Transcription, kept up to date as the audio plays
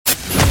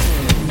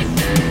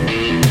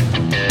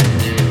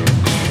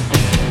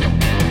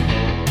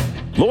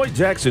Lloyd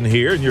Jackson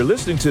here, and you're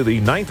listening to the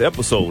 9th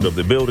episode of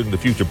the Building the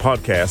Future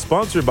podcast,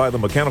 sponsored by the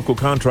Mechanical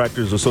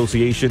Contractors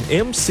Association,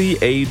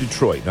 MCA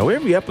Detroit. Now,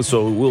 every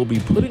episode, we'll be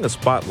putting a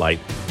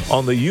spotlight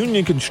on the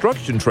union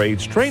construction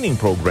trades training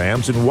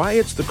programs and why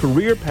it's the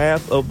career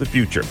path of the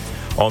future.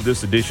 On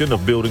this edition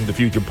of Building the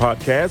Future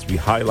podcast, we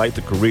highlight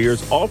the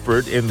careers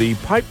offered in the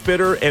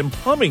pipefitter and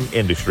plumbing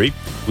industry.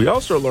 We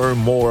also learn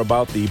more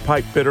about the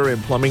pipefitter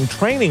and plumbing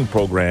training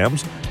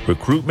programs,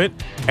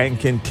 recruitment, and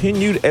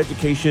continued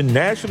education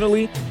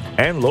nationally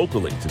and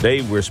locally.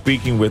 Today, we're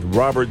speaking with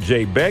Robert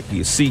J. Beck.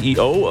 He's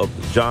CEO of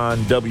the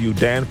John W.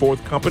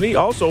 Danforth Company,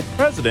 also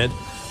president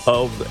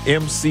of the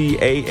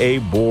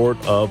MCAA Board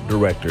of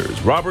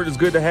Directors. Robert, it's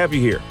good to have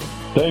you here.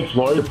 Thanks,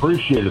 Lloyd.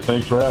 Appreciate it.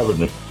 Thanks for having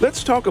me.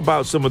 Let's talk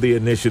about some of the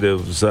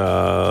initiatives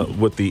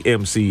with the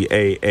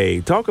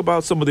MCAA. Talk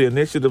about some of the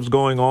initiatives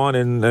going on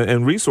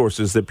and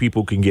resources that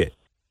people can get.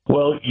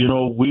 Well, you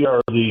know, we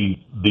are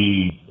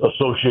the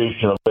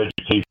Association of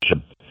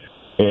Education,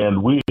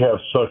 and we have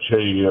such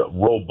a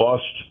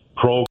robust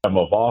program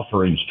of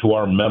offerings to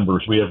our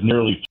members. We have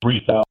nearly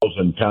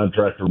 3,000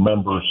 contractor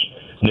members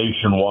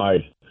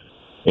nationwide,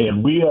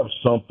 and we have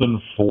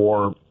something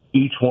for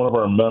each one of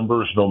our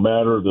members, no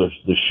matter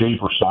the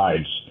shape or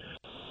size.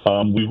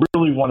 We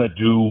really want to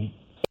do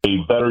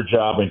a better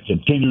job and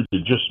continue to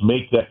just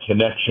make that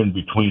connection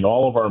between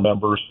all of our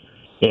members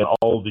and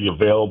all of the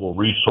available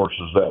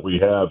resources that we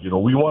have. You know,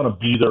 we want to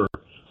be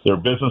their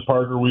business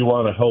partner. We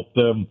want to help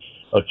them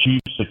achieve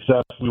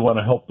success. We want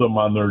to help them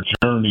on their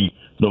journey,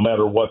 no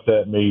matter what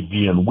that may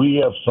be. And we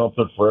have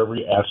something for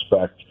every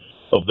aspect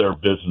of their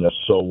business.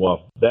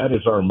 So that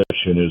is our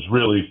mission, is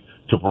really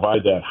to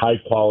provide that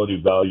high-quality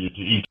value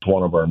to each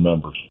one of our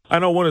members. I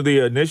know one of the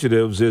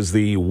initiatives is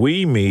the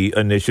We Me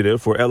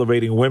initiative for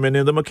elevating women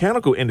in the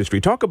mechanical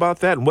industry. Talk about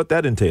that and what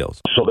that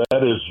entails. So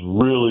that is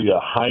really a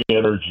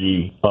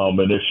high-energy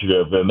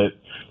initiative, and it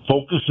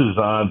focuses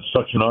on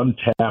such an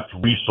untapped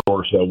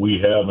resource that we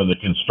have in the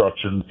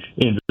construction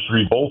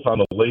industry, both on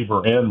the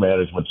labor and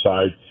management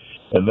side,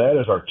 and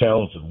that is our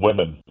talented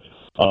women.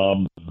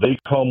 They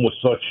come with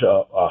such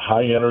a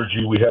high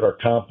energy. We had our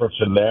conference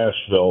in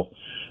Nashville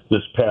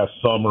this past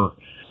summer,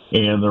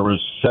 and there was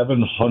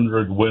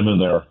 700 women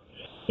there,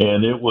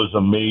 and it was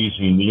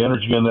amazing. The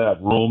energy in that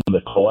room,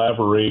 the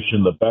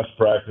collaboration, the best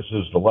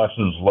practices, the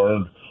lessons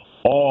learned,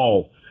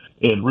 all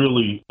in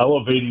really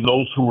elevating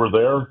those who were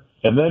there,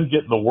 and then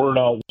getting the word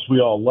out once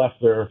we all left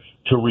there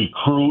to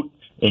recruit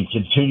and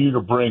continue to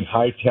bring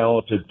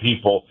high-talented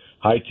people,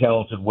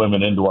 high-talented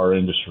women into our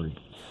industry.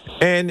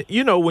 And,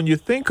 you know, when you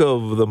think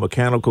of the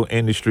mechanical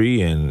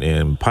industry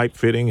and pipe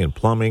fitting and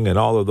plumbing and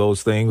all of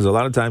those things, a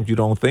lot of times you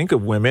don't think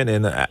of women.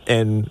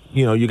 And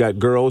you know, you got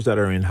girls that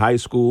are in high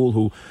school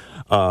who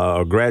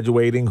are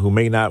graduating who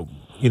may not,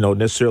 you know,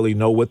 necessarily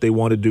know what they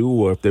want to do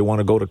or if they want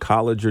to go to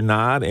college or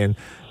not. And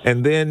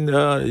then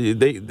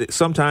they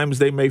sometimes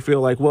they may feel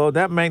like, well,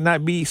 that might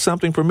not be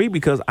something for me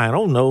because I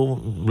don't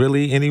know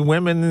really any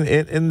women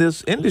in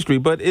this industry.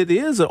 But it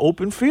is an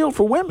open field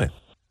for women.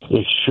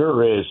 It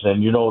sure is.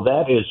 And, you know,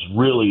 that is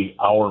really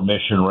our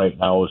mission right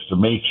now, is to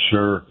make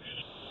sure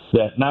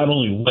that not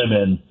only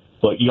women,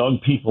 but young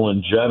people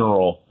in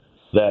general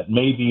that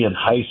may be in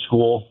high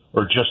school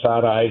or just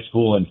out of high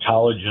school and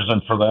college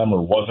isn't for them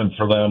or wasn't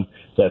for them,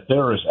 that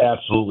there is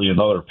absolutely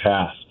another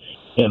path.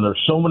 And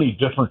there's so many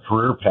different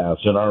career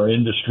paths in our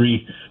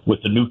industry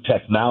with the new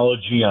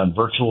technology on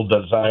virtual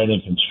design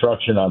and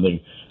construction, on the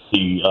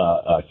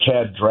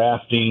CAD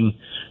drafting,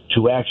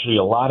 to actually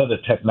a lot of the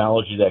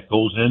technology that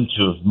goes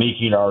into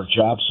making our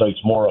job sites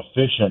more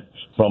efficient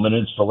from an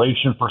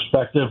installation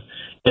perspective.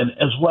 And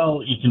as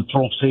well, you can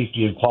throw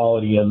safety and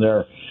quality in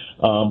there.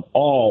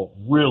 All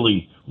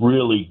really,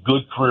 really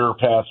good career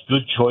paths,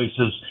 good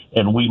choices.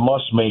 And we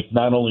must make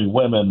not only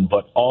women,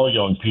 but all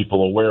young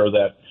people aware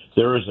that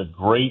there is a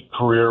great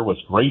career with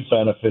great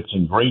benefits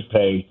and great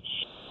pay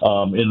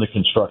in the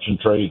construction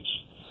trades.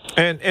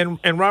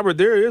 And Robert,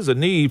 there is a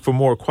need for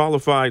more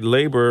qualified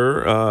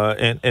labor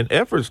and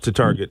efforts to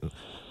target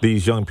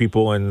these young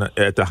people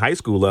at the high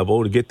school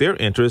level to get their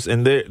interest.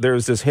 And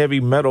there's this heavy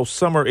metal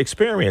summer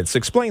experience.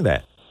 Explain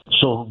that.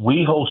 So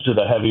we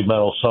hosted a heavy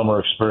metal summer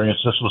experience.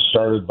 This was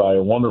started by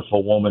a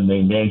wonderful woman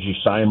named Angie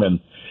Simon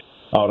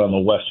out on the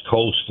West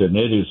Coast, and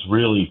it is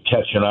really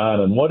catching on.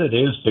 And what it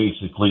is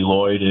basically,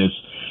 Lloyd, is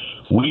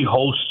we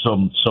host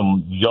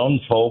some young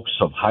folks,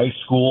 some high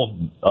school,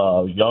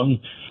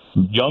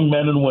 young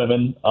men and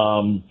women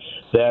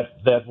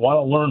that want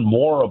to learn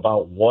more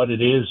about what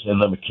it is in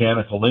the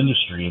mechanical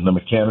industry and the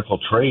mechanical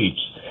trades.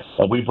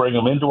 We bring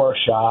them into our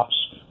shops.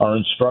 Our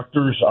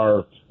instructors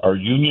are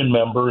union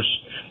members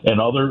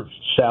and other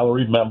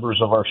salaried members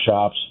of our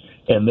shops,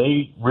 and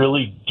they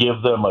really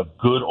give them a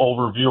good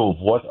overview of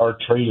what our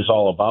trade is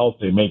all about.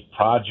 They make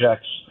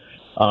projects.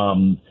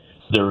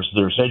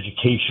 There's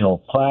educational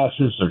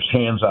classes. There's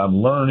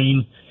hands-on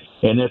learning.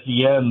 And at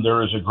the end,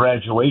 there is a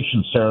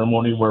graduation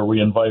ceremony where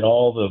we invite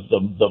all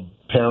the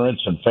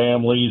parents and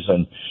families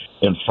and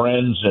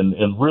friends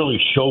and really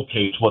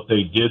showcase what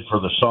they did for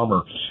the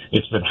summer.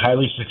 It's been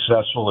highly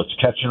successful. It's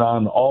catching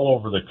on all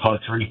over the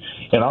country.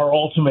 And our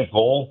ultimate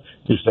goal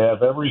is to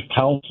have every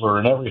counselor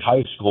in every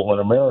high school in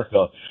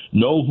America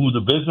know who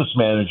the business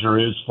manager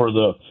is for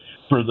the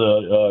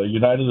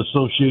United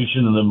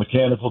Association and the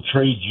mechanical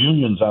trades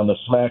unions on the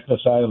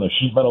SMACNA side, on the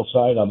sheet metal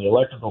side, on the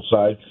electrical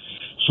side,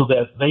 so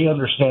that they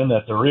understand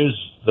that there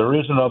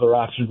is another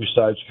option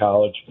besides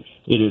college.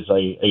 It is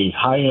a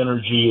high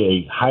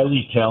energy, a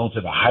highly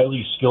talented, a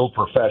highly skilled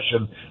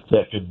profession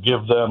that could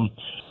give them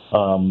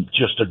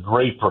just a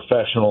great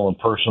professional and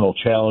personal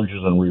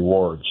challenges and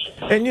rewards.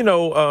 And,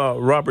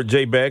 Robert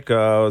J. Beck,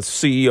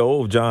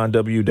 CEO of John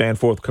W.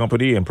 Danforth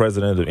Company and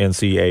president of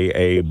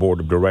NCAA Board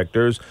of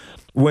Directors,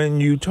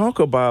 when you talk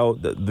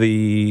about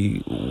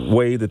the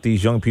way that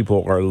these young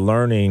people are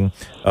learning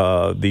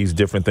these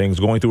different things,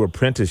 going through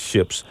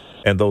apprenticeships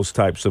and those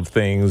types of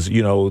things,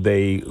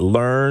 they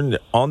learn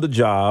on the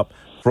job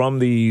from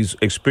these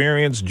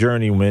experienced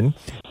journeymen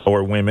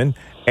or women.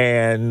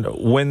 And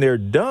when they're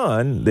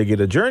done, they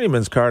get a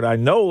journeyman's card. I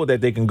know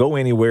that they can go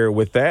anywhere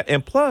with that.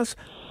 And plus,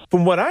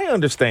 from what I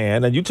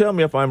understand, and you tell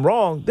me if I'm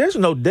wrong, there's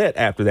no debt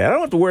after that. I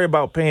don't have to worry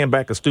about paying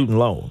back a student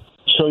loan.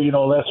 So,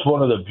 that's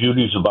one of the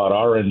beauties about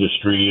our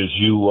industry is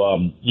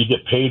you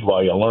get paid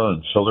while you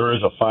learn. So there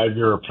is a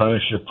 5-year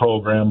apprenticeship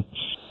program.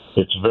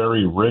 It's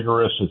very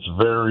rigorous. It's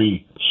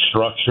very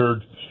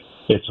structured.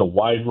 It's a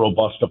wide,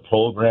 robust of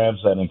programs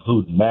that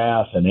include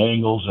math and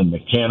angles and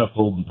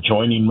mechanical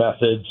joining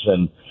methods.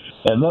 And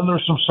then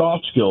there's some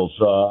soft skills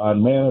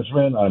on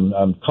management,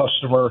 on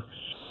customer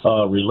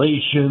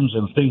relations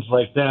and things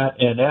like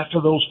that. And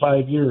after those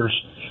 5 years,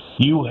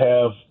 you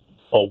have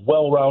a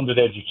well-rounded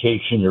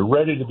education. You're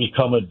ready to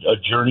become a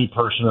journey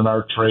person in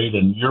our trade,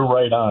 and you're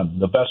right on.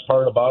 The best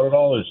part about it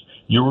all is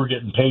you were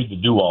getting paid to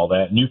do all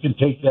that, and you can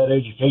take that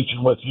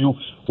education with you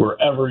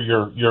wherever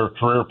your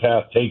career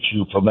path takes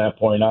you from that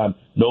point on.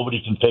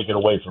 Nobody can take it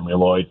away from you,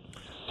 Lloyd.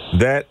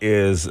 That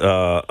is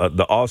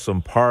the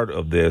awesome part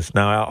of this.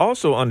 Now, I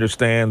also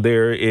understand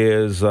there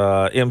is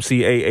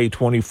MCAA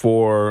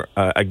 24,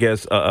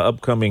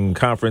 upcoming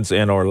conference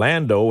in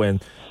Orlando,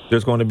 and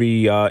there's going to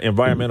be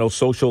environmental,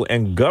 social,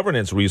 and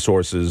governance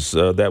resources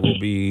that will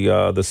be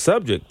the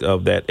subject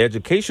of that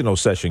educational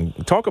session.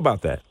 Talk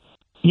about that.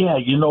 Yeah,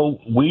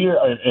 we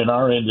are in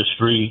our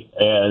industry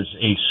as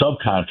a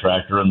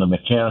subcontractor in the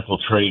mechanical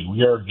trade,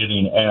 we are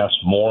getting asked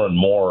more and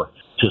more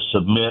to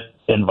submit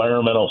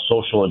environmental,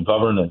 social, and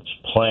governance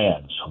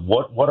plans.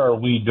 What are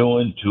we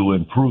doing to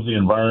improve the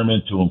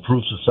environment, to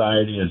improve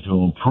society, and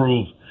to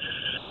improve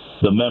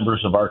the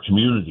members of our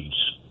communities?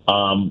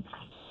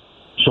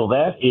 So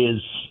that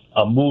is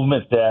a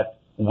movement that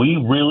we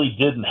really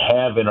didn't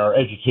have in our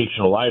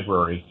educational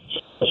library.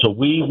 So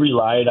we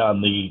relied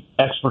on the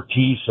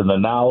expertise and the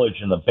knowledge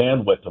and the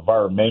bandwidth of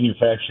our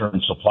manufacturer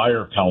and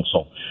supplier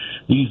council.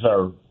 These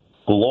are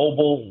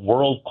global,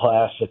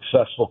 world-class,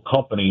 successful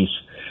companies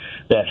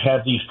that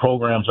have these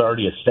programs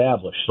already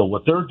established. So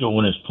what they're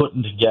doing is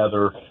putting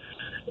together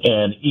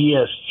an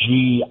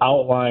ESG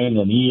outline,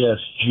 an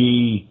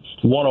ESG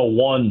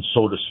 101,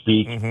 so to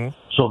speak,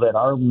 so that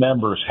our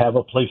members have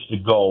a place to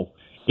go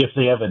if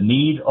they have a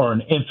need or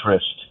an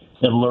interest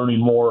in learning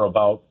more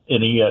about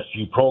an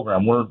ESG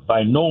program. We're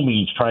by no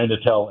means trying to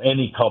tell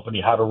any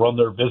company how to run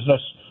their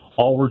business.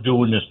 All we're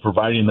doing is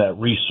providing that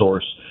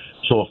resource.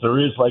 So if there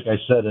is, like I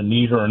said, a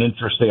need or an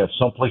interest, they have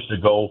someplace to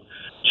go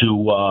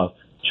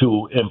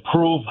to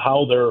improve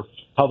how their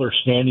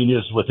standing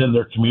is within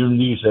their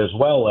communities, as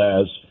well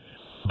as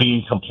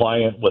being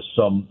compliant with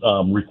some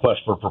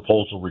request for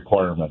proposal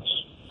requirements.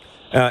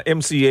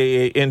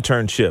 MCAA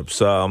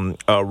internships,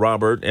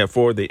 Robert,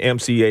 for the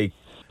MCA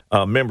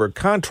member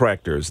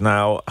contractors.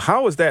 Now,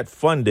 how is that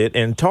funded,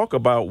 and talk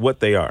about what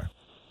they are?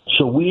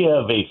 So we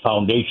have a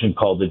foundation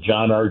called the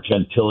John R.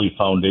 Gentile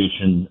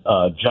Foundation.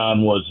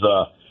 John was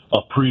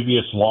a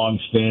previous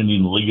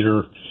long-standing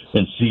leader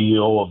and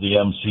CEO of the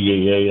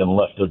MCAA and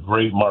left a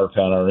great mark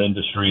on our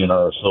industry and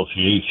our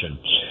association.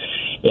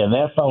 And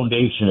that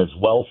foundation is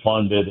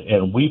well-funded,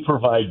 and we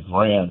provide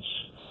grants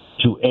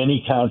to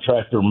any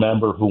contractor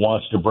member who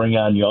wants to bring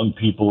on young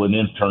people in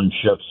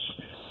internships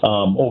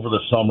over the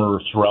summer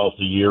or throughout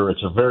the year.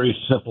 It's a very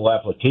simple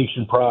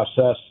application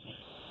process,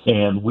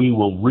 and we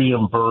will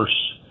reimburse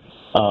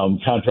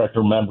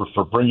contractor members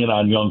for bringing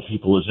on young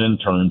people as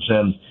interns.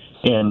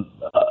 And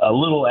a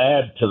little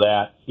add to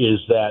that is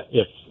that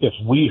if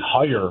we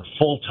hire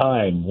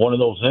full-time one of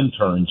those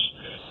interns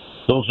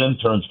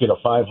get a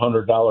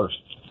 $500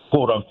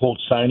 quote-unquote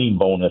signing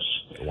bonus.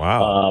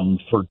 Wow.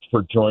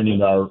 For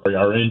joining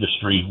our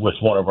industry with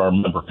one of our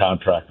member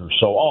contractors.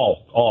 So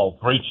all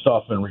great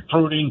stuff in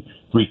recruiting,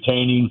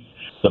 retaining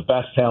the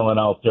best talent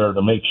out there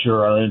to make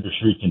sure our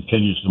industry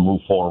continues to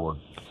move forward.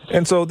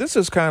 And so this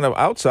is kind of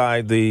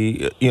outside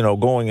the,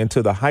 going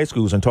into the high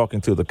schools and talking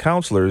to the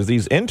counselors.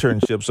 These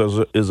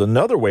internships is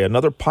another way,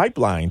 another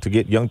pipeline to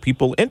get young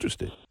people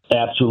interested.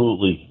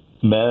 Absolutely.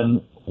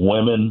 Men,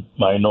 women,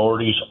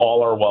 minorities,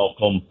 all are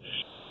welcome.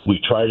 We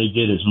try to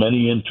get as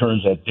many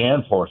interns at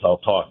Danforth, I'll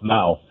talk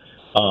now,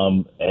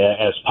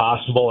 as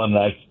possible. And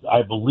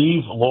I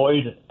believe,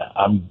 Lloyd,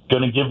 I'm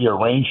going to give you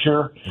a range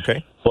here,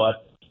 okay,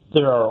 but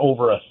there are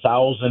over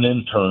 1,000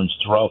 interns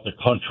throughout the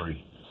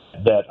country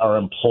that are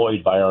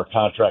employed by our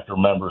contractor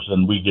members,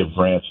 and we give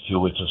grants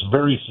to. It's a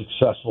very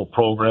successful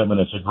program,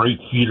 and it's a great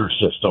feeder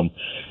system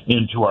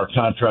into our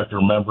contractor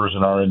members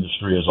and our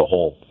industry as a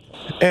whole.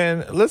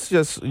 And let's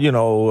just,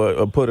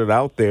 put it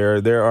out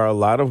there. There are a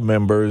lot of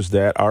members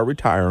that are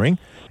retiring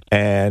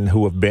and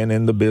who have been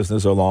in the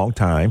business a long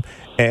time.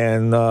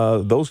 And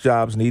those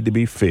jobs need to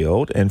be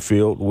filled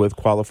with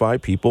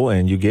qualified people.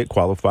 And you get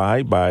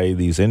qualified by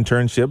these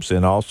internships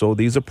and also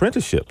these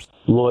apprenticeships.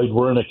 Lloyd,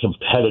 we're in a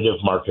competitive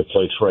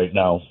marketplace right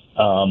now.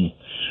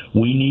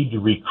 We need to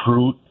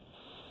recruit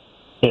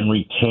and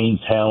retain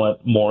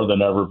talent more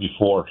than ever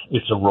before.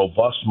 It's a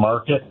robust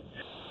market.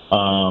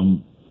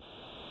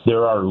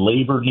 There are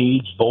labor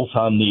needs both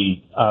on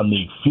the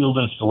field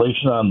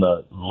installation, on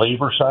the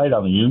labor side,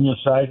 on the union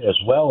side, as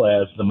well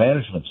as the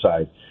management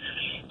side.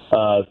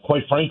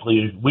 Quite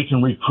frankly, we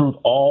can recruit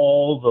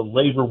all the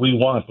labor we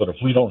want, but if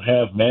we don't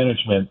have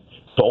management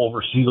to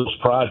oversee those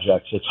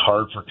projects, it's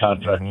hard for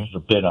contractors to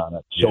bid on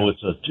it. So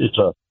it's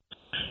a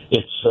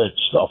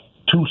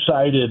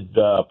two-sided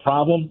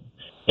problem,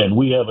 and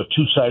we have a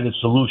two-sided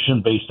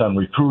solution based on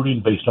recruiting,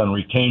 based on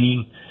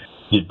retaining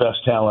the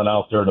best talent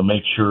out there to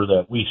make sure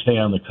that we stay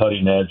on the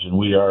cutting edge and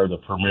we are the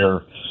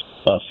premier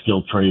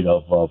skilled trade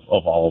of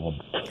all of them.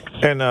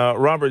 And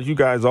Robert, you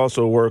guys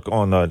also work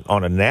on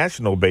a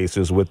national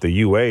basis with the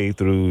UA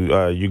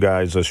through you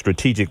guys' a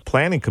strategic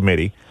planning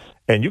committee,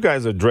 and you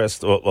guys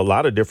addressed a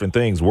lot of different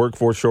things: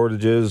 workforce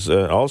shortages,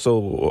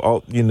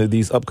 also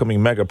these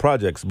upcoming mega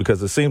projects,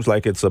 because it seems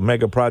like it's a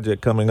mega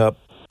project coming up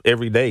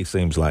every day.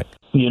 Seems like.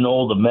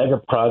 The mega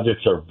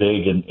projects are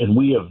big, and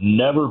we have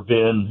never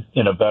been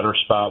in a better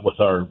spot with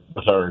our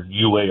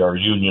UA, our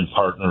union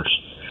partners.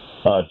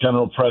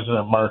 General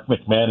President Mark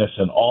McManus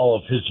and all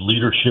of his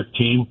leadership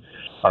team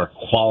are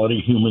quality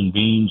human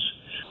beings.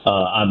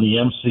 On the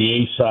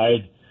MCA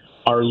side,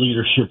 our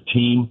leadership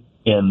team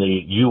and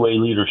the UA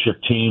leadership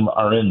team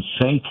are in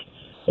sync,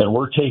 and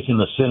we're taking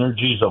the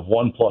synergies of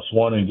 1 +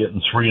 1 and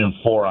getting 3 and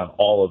 4 on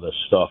all of this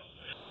stuff.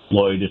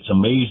 Lloyd, it's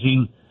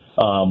amazing.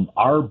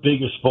 Our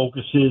biggest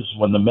focus is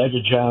when the mega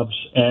jobs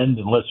end,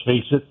 and let's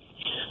face it,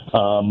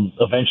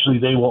 eventually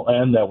they will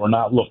end, that we're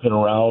not looking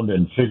around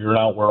and figuring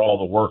out where all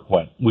the work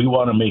went. We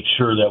want to make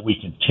sure that we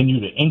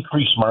continue to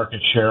increase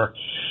market share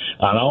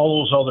on all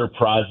those other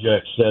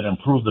projects that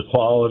improve the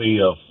quality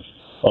of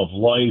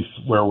life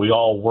where we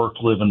all work,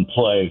 live, and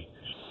play.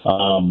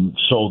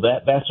 So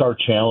that's our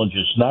challenge,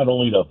 is not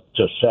only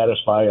to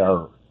satisfy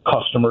our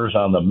customers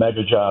on the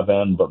mega job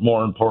end, but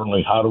more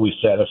importantly, how do we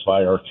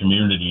satisfy our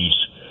communities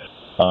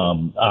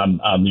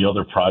on the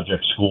other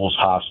projects, schools,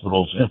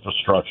 hospitals,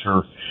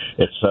 infrastructure,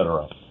 et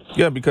cetera.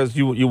 Yeah, because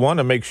you want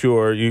to make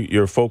sure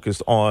you're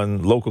focused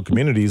on local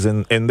communities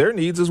and their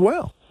needs as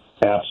well.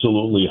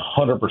 Absolutely,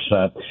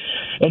 100%.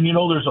 And,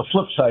 there's a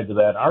flip side to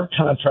that. Our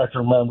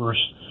contractor members,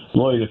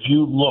 Lloyd, if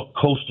you look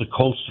coast to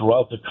coast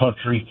throughout the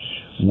country,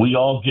 we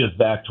all give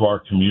back to our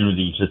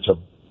communities. It's a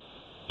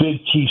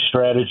big key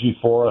strategy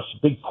for us,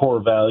 big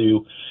core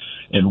value.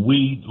 And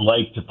we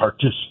like to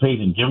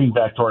participate in giving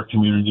back to our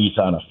communities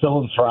on a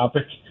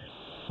philanthropic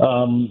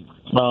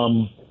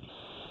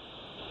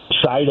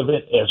side of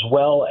it, as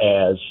well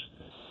as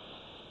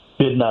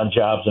bidding on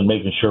jobs and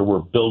making sure we're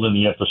building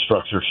the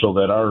infrastructure so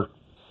that our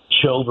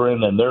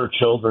children and their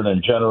children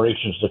and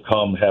generations to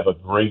come have a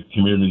great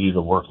community to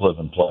work, live,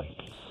 and play.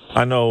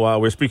 I know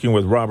we're speaking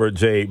with Robert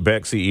J.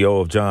 Beck, CEO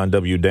of John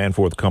W.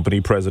 Danforth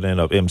Company, president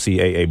of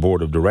MCAA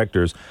Board of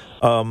Directors.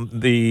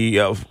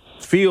 The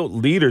field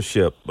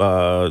leadership,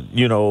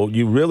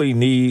 you really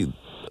need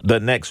the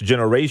next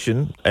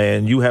generation,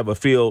 and you have a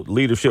field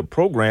leadership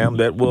program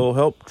that will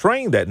help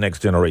train that next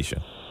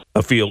generation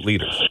of field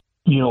leaders.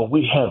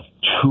 We have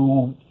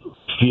 2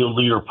 field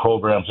leader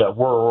programs that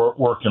we're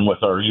working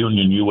with our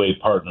union UA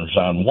partners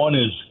on. One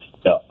is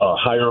a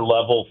higher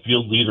level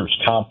field leaders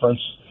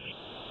conference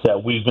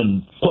that we've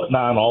been putting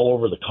on all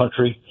over the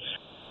country.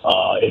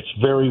 It's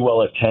very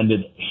well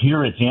attended.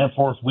 Here at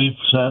Danforth, we've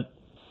sent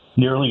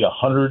nearly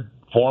 100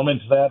 foremen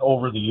to that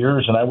over the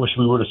years, and I wish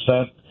we would have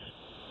sent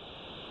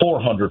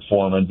 400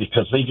 foremen,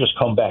 because they just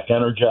come back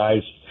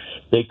energized.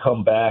 They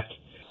come back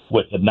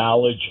with the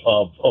knowledge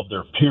of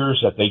their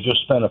peers that they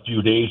just spent a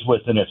few days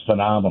with, and it's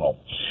phenomenal.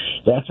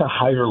 That's a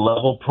higher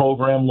level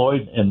program,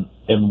 Lloyd,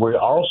 and we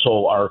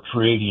also are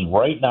creating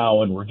right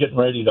now, and we're getting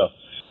ready to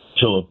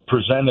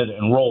present it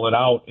and roll it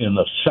out in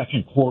the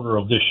second quarter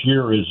of this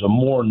year, is a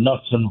more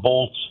nuts and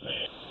bolts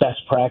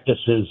best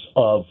practices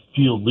of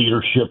field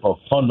leadership, of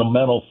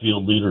fundamental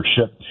field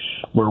leadership,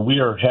 where we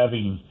are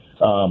having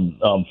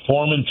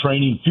foreman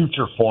training,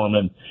 future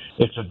foremen.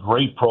 It's a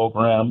great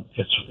program.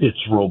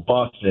 It's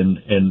robust,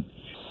 and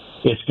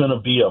it's going to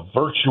be a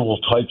virtual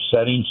type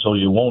setting, so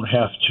you won't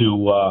have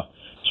to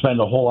spend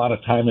a whole lot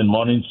of time and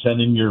money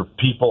sending your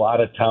people out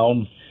of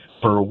town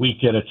for a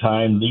week at a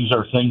time. These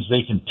are things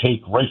they can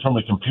take right from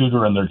the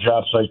computer in their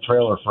job site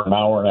trailer for an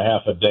hour and a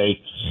half a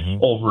day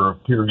over a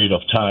period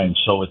of time.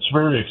 So it's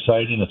very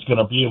exciting. It's going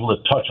to be able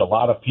to touch a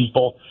lot of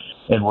people,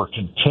 and we're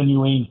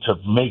continuing to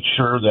make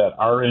sure that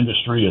our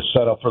industry is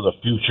set up for the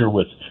future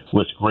with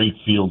great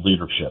field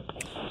leadership.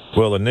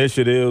 Well,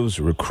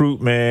 initiatives,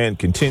 recruitment,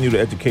 continued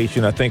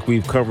education, I think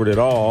we've covered it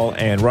all.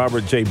 And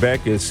Robert J.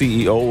 Beck is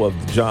CEO of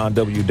the John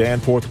W.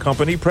 Danforth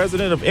Company,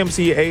 president of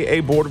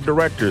MCAA Board of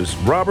Directors.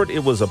 Robert,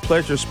 it was a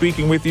pleasure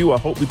speaking with you. I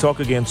hope we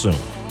talk again soon.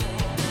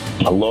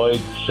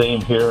 Lloyd,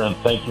 same here, and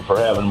thank you for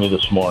having me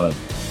this morning.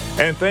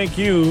 And thank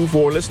you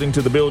for listening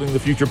to the Building the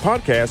Future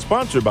podcast,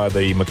 sponsored by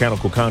the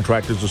Mechanical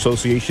Contractors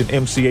Association,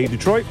 MCA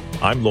Detroit.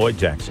 I'm Lloyd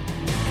Jackson.